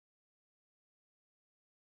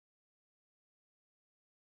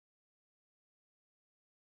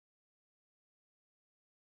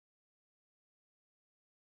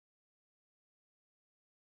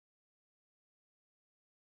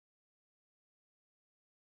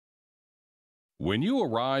When you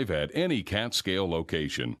arrive at any cat scale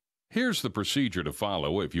location, here's the procedure to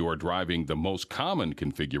follow if you are driving the most common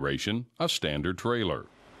configuration, a standard trailer.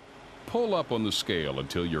 Pull up on the scale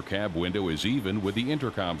until your cab window is even with the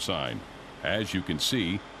intercom sign. As you can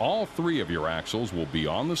see, all three of your axles will be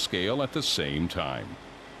on the scale at the same time.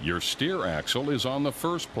 Your steer axle is on the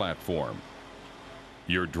first platform,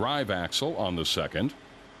 your drive axle on the second,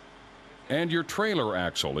 and your trailer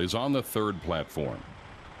axle is on the third platform.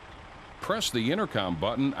 Press the intercom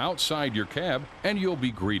button outside your cab and you'll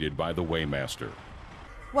be greeted by the Weighmaster.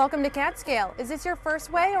 Welcome to Cat Scale. Is this your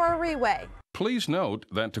first weigh or a reweigh? Please note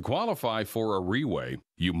that to qualify for a reweigh,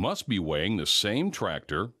 you must be weighing the same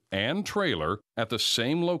tractor and trailer at the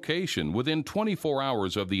same location within 24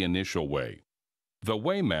 hours of the initial weigh. The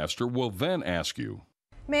Weighmaster will then ask you,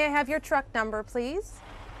 May I have your truck number, please?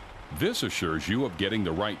 This assures you of getting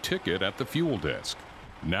the right ticket at the fuel desk.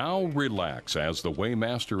 Now relax as the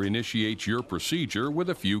Weighmaster initiates your procedure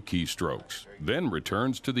with a few keystrokes, then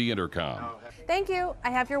returns to the intercom. Thank you.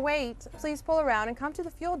 I have your weight. Please pull around and come to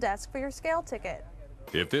the fuel desk for your scale ticket.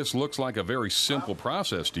 If this looks like a very simple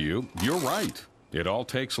process to you, you're right. It all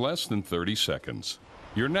takes less than 30 seconds.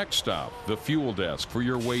 Your next stop, the fuel desk for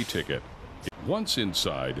your weigh ticket. Once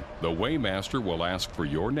inside, the Weighmaster will ask for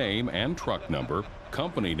your name and truck number,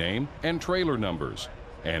 company name, and trailer numbers,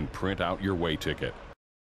 and print out your weigh ticket.